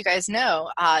wanted to let you guys know,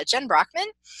 Jen Brockman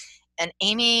and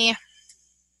Amy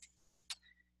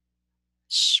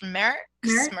Schmer.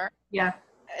 Yeah.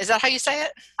 Is that how you say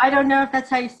it? I don't know if that's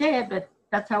how you say it, but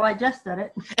that's how I just said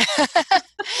it.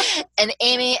 And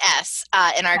Amy S.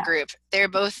 In our group. They're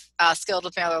both skilled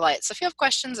with MailerLite. So if you have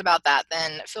questions about that,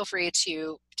 then feel free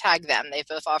to tag them. They've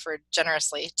both offered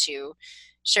generously to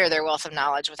share their wealth of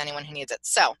knowledge with anyone who needs it.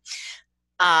 So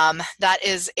that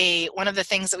is one of the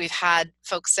things that we've had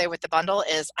folks say with the bundle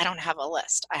is, I don't have a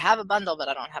list. I have a bundle, but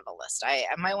I don't have a list. I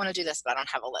might want to do this, but I don't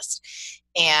have a list.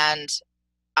 And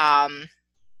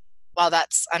while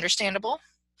that's understandable,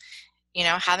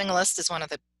 having a list is one of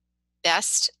the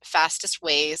best, fastest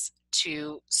ways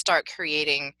to start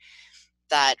creating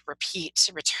that repeat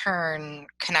return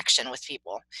connection with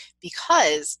people.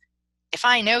 Because if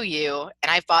I know you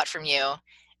and I've bought from you,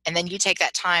 and then you take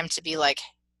that time to be like,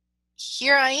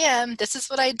 here I am, this is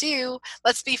what I do,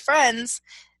 let's be friends,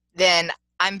 then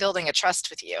I'm building a trust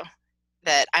with you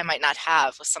that I might not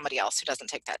have with somebody else who doesn't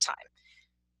take that time.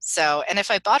 So, and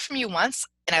if I bought from you once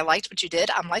and I liked what you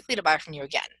did, I'm likely to buy from you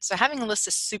again. So having a list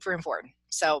is super important.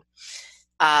 So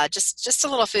just a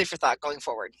little food for thought going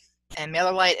forward. And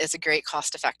MailerLite is a great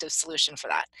cost-effective solution for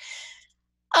that.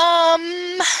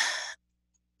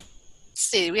 Let's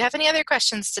see, do we have any other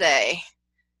questions today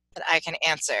that I can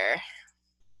answer?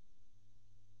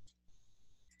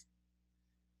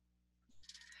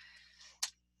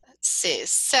 Let's see,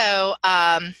 so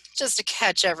just to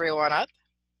catch everyone up.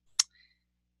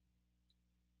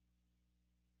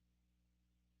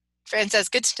 Fran says,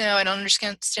 good to know, I don't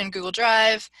understand Google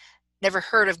Drive. Never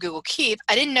heard of Google Keep.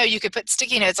 I didn't know you could put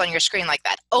sticky notes on your screen like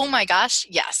that. Oh my gosh,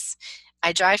 yes.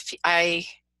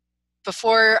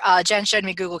 Before Jen showed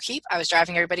me Google Keep, I was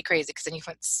driving everybody crazy because then you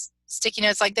put sticky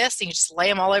notes like this and you just lay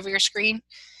them all over your screen.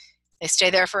 They stay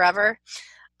there forever.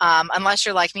 Unless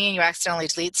you're like me and you accidentally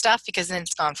delete stuff, because then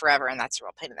it's gone forever and that's a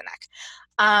real pain in the neck.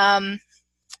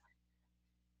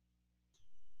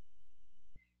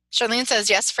 Charlene says,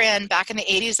 yes, Fran, back in the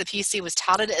 80s, the PC was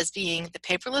touted as being the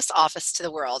paperless office to the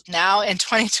world. Now in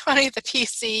 2020, the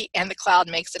PC and the cloud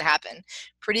makes it happen.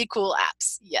 Pretty cool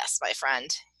apps. Yes, my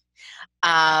friend.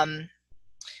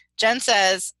 Jen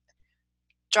says,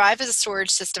 Drive is a storage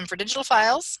system for digital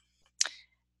files.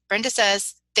 Brenda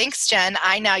says, thanks, Jen.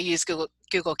 I now use Google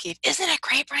Keep. Isn't it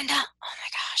great, Brenda? Oh my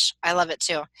gosh, I love it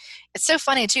too. It's so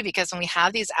funny too, because when we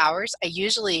have these hours, I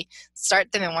usually start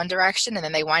them in one direction and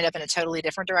then they wind up in a totally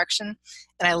different direction.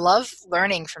 And I love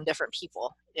learning from different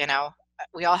people. You know,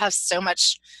 we all have so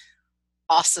much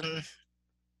awesome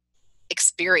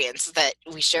experience that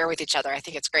we share with each other. I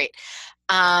think it's great.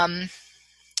 Charlene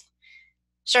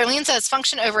says,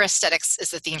 function over aesthetics is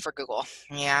the theme for Google.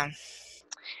 Yeah.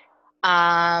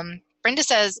 Brenda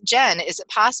says, Jen, is it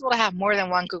possible to have more than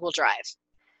one Google Drive?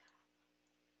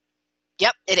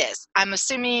 Yep, it is. I'm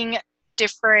assuming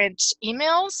different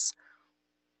emails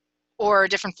or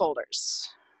different folders.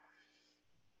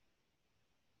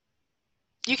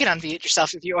 You can unmute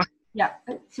yourself if you want. Yeah,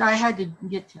 so I had to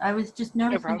get to, I was just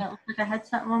noticing that it looked like I had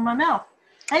something on my mouth.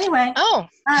 Anyway,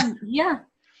 yeah,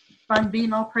 I'm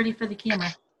being all pretty for the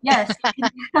camera. Yes, you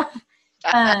can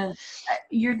have,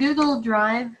 your Google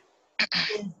Drive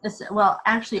is, well,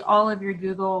 actually all of your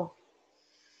Google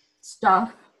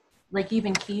stuff, like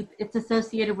even Keep, it's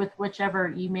associated with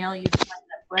whichever email you signed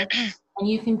up with, and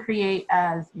you can create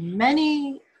as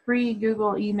many free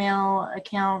Google email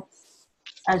accounts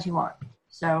as you want.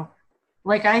 So,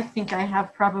 like, I think I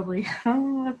have probably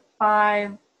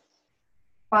five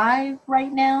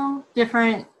right now,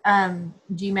 different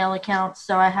Gmail accounts.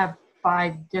 So I have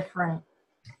 5 different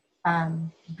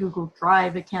Google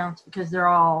Drive accounts because they're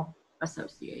all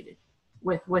associated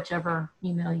with whichever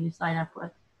email you sign up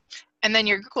with. And then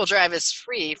your Google Drive is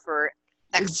free for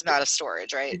X amount of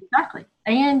storage, right? Exactly.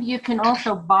 And you can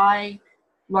also buy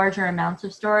larger amounts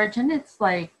of storage, and it's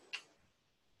like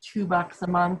 $2 a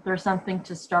month or something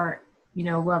to start, you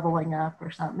know, leveling up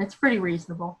or something. It's pretty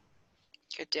reasonable.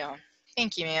 Good deal.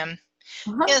 Thank you, ma'am.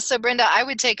 Yeah, so Brenda, I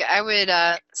would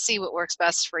see what works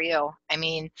best for you. I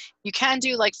mean, you can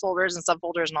do like folders and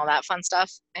subfolders and all that fun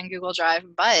stuff in Google Drive,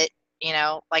 but you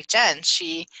know, like Jen,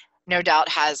 she no doubt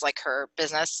has like her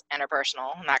business and her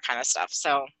personal and that kind of stuff.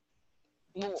 So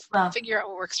we'll figure out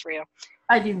what works for you.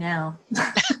 I do now.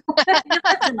 It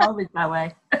wasn't always that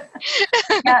way.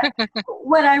 Yeah,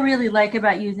 what I really like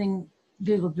about using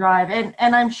Google Drive, and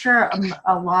I'm sure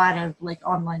a lot of like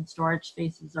online storage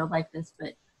spaces are like this,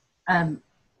 but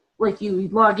like you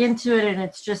log into it and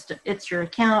it's your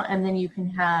account, and then you can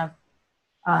have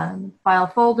file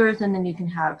folders, and then you can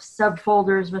have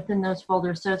subfolders within those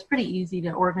folders. So it's pretty easy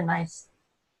to organize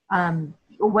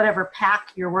whatever pack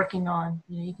you're working on.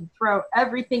 You know, you can throw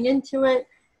everything into it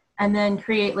and then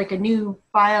create like a new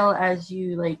file as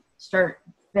you like start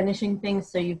finishing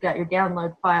things. So you've got your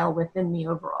download file within the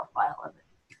overall file of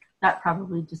it. That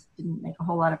probably just didn't make a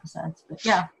whole lot of sense, but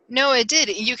yeah. No, it did.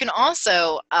 You can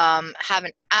also have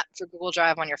an app for Google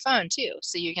Drive on your phone too.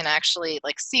 So you can actually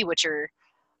like see what you're,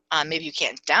 maybe you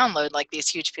can't download like these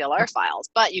huge PLR files,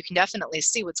 but you can definitely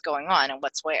see what's going on and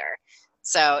what's where.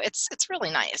 So it's really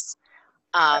nice.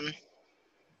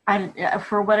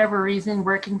 For whatever reason,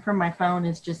 working from my phone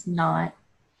is just not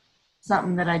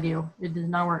something that I do. It does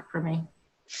not work for me.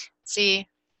 See,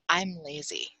 I'm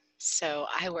lazy, so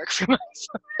I work from my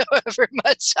phone however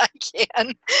much I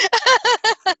can.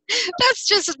 That's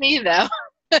just me, though.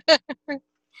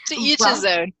 To each his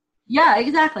own. Yeah,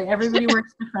 exactly. Everybody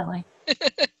works differently.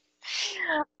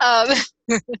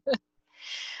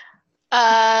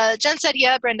 Jen said,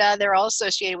 yeah, Brenda, they're all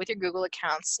associated with your Google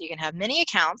accounts. You can have many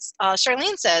accounts.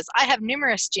 Charlene says, I have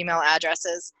numerous Gmail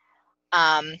addresses,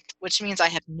 which means I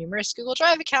have numerous Google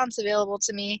Drive accounts available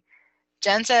to me.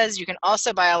 Jen says you can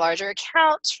also buy a larger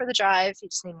account for the drive. You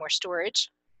just need more storage.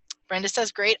 Brenda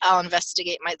says, great, I'll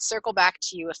investigate. Might circle back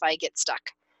to you if I get stuck.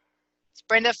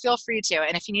 Brenda, feel free to.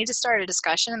 And if you need to start a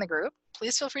discussion in the group,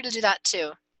 please feel free to do that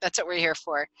too. That's what we're here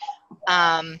for.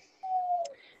 Fran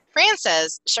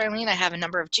says, Charlene, I have a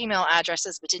number of Gmail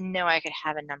addresses, but didn't know I could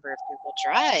have a number of Google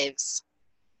Drives.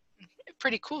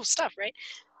 Pretty cool stuff, right?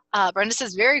 Brenda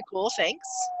says, very cool, thanks.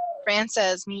 Fran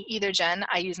says, me either, Jen.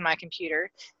 I use my computer.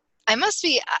 I must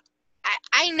be,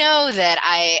 I know that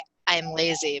I'm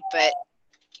lazy, but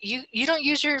you don't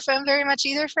use your phone very much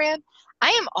either, Fran? I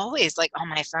am always like on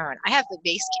my phone. I have the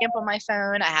Basecamp on my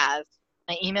phone. I have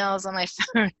my emails on my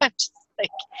phone. I'm just like,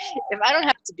 if I don't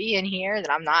have to be in here, then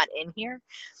I'm not in here.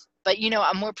 But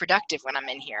I'm more productive when I'm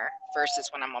in here versus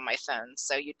when I'm on my phone.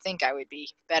 So you'd think I would be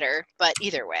better, but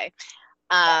either way.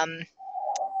 Charlene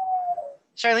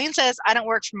says, I don't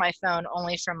work from my phone,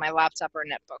 only from my laptop or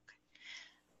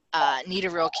netbook. Need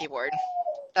a real keyboard.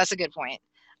 That's a good point.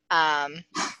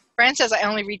 Fran says, I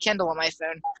only read Kindle on my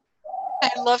phone.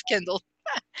 I love Kindle.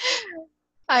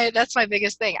 That's my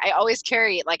biggest thing. I always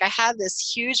carry, I have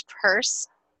this huge purse.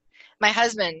 My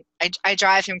husband, I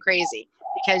drive him crazy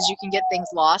because you can get things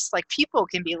lost. Like people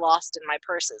can be lost in my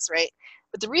purses, right?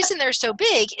 But the reason they're so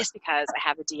big is because I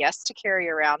have a DS to carry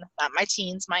around, not my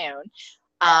teens, my own.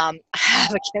 I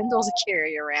have a Kindle to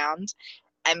carry around.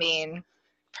 I mean,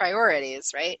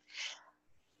 priorities, right?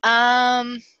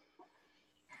 All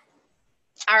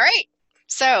right.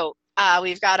 So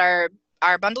we've got our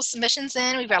bundle submissions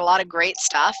in. We've got a lot of great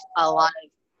stuff, a lot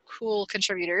of cool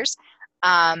contributors.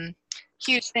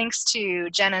 Huge thanks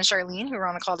to Jen and Charlene, who were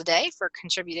on the call today, for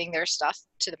contributing their stuff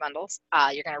to the bundles.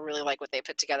 You're going to really like what they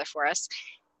put together for us.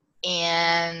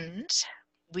 And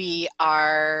we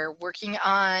are working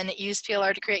on Use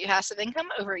PLR to create your passive income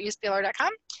over at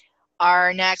useplr.com.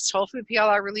 Our next whole food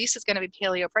PLR release is going to be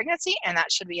paleo pregnancy, and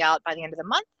that should be out by the end of the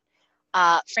month.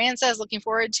 Fran says, looking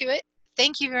forward to it.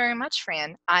 Thank you very much,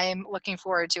 Fran. I'm looking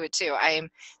forward to it too.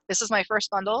 This is my first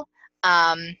bundle,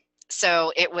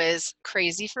 so it was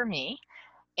crazy for me.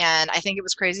 And I think it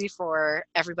was crazy for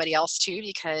everybody else too,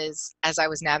 because as I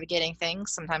was navigating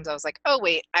things, sometimes I was like, oh,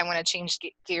 wait, I want to change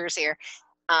gears here.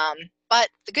 But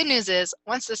the good news is,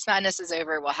 once this madness is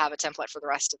over, we'll have a template for the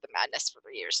rest of the madness for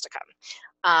the years to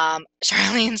come.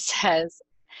 Charlene says,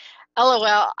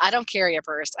 LOL, I don't carry a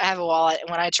purse. I have a wallet, and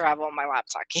when I travel, my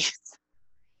laptop case.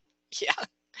 Yeah.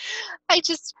 I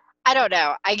don't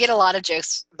know. I get a lot of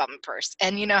jokes about my purse.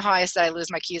 And you know how I said I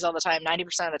lose my keys all the time?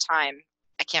 90% of the time,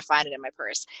 I can't find it in my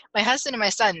purse. My husband and my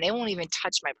son, they won't even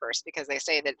touch my purse because they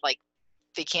say that,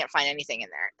 they can't find anything in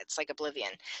there. It's like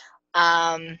oblivion.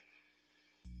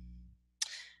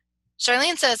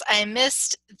 Charlene says, I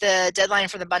missed the deadline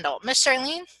for the bundle. Miss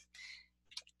Charlene,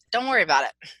 don't worry about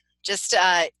it. Just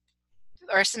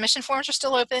our submission forms are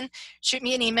still open. Shoot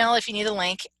me an email if you need a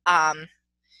link.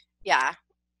 Yeah,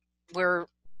 we're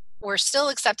still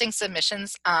accepting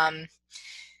submissions on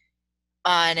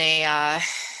a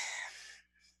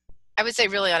I would say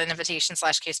really on an invitation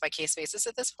 / case by case basis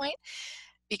at this point,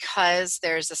 because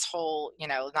there's this whole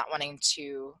not wanting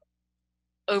to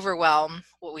overwhelm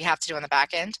what we have to do on the back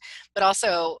end, but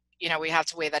also we have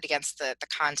to weigh that against the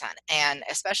content, and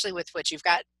especially with what you've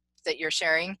got that you're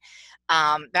sharing.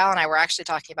 Val and I were actually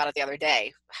talking about it the other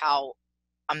day, how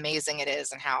amazing it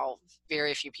is and how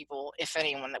very few people, if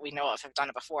anyone that we know of, have done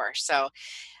it before. So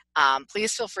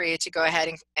please feel free to go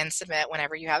ahead and submit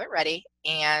whenever you have it ready,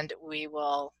 and we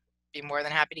will be more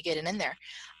than happy to get it in there.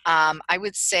 I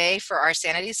would say, for our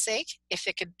sanity's sake, if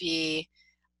it could be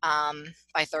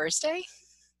by Thursday,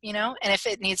 and if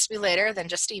it needs to be later, then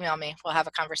just email me. We'll have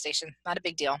a conversation. Not a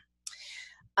big deal.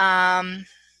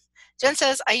 Jen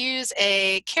says, I use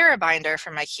a Cara binder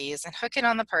for my keys and hook it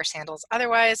on the purse handles.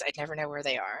 Otherwise, I'd never know where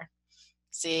they are.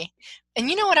 See? And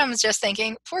you know what I was just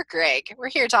thinking? Poor Greg. We're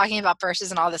here talking about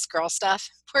purses and all this girl stuff.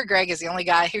 Poor Greg is the only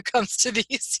guy who comes to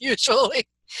these usually.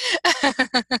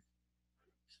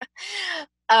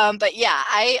 But yeah,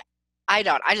 I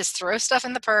don't. I just throw stuff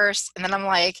in the purse, and then I'm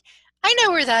like, I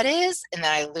know where that is, and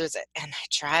then I lose it, and I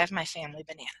drive my family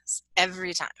bananas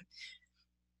every time.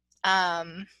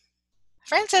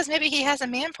 Fran says maybe he has a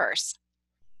man purse.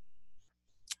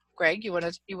 Greg, you want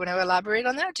to elaborate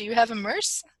on that? Do you have a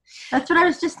purse? That's what I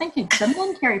was just thinking. Some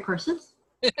men carry purses.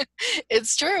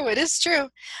 It's true. It is true.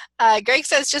 Greg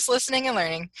says just listening and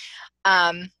learning.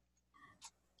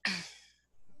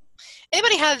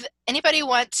 Anybody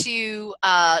want to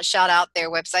shout out their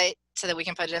website so that we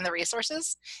can put it in the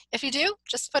resources? If you do,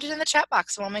 just put it in the chat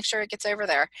box and we'll make sure it gets over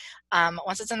there.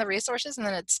 Once it's in the resources, and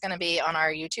then it's going to be on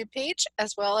our YouTube page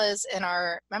as well as in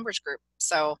our members group.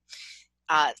 So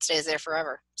it stays there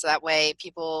forever. So that way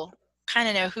people kind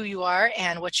of know who you are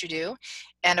and what you do.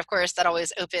 And of course, that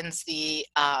always opens the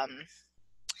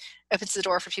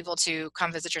door for people to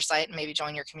come visit your site and maybe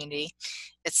join your community.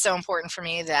 It's so important for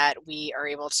me that we are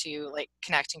able to like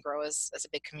connect and grow as a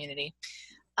big community.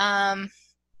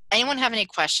 Anyone have any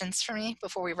questions for me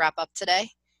before we wrap up today?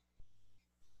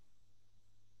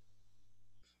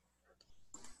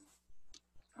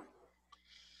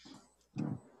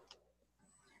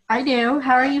 I do.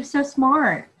 How are you so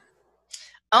smart?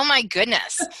 Oh my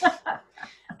goodness.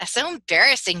 That's so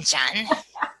embarrassing, Jen.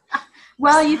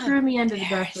 Well, you threw me under the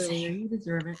bus earlier. You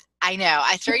deserve it. I know.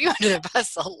 I throw you under the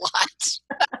bus a lot.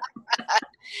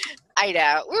 I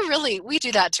know. We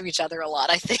do that to each other a lot,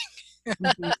 I think.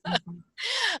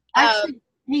 Actually,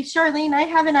 hey, Charlene, I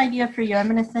have an idea for you. I'm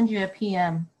going to send you a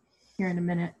PM here in a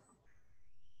minute.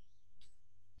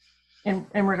 In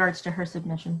regards to her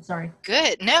submission. Sorry.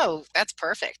 Good. No, that's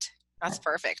perfect. That's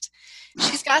perfect.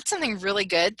 She's got something really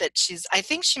good that I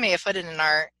think she may have put it in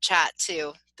our chat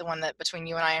too, the one that between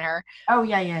you and I and her. Oh,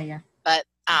 yeah. But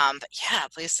yeah,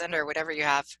 please send her whatever you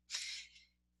have.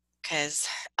 Because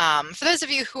for those of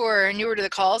you who are newer to the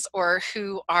calls or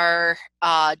who are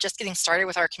just getting started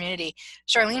with our community,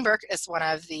 Charlene Burke is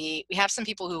we have some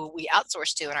people who we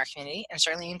outsource to in our community, and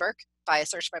Charlene Burke, by a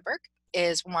search by Burke,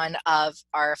 is one of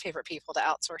our favorite people to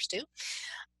outsource to.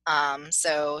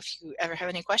 So if you ever have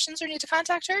any questions or need to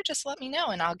contact her, just let me know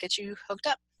and I'll get you hooked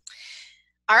up.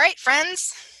 All right,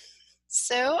 friends.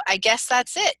 So I guess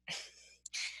that's it.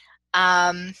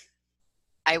 I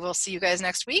will see you guys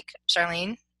next week.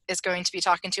 Charlene is going to be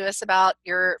talking to us about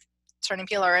turning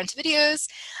PLR into videos,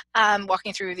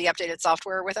 walking through the updated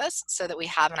software with us so that we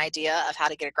have an idea of how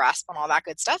to get a grasp on all that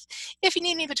good stuff. If you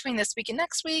need me between this week and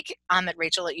next week, I'm at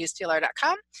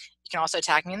rachel@useplr.com. You can also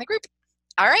tag me in the group.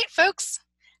 All right, folks,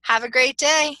 have a great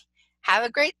day. Have a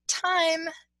great time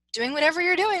doing whatever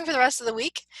you're doing for the rest of the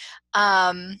week.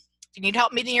 If you need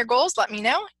help meeting your goals, let me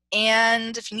know.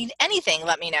 And if you need anything,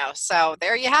 let me know. So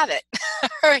there you have it.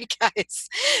 All right, guys,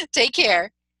 take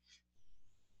care.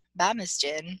 Bye, Miss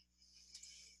Jen.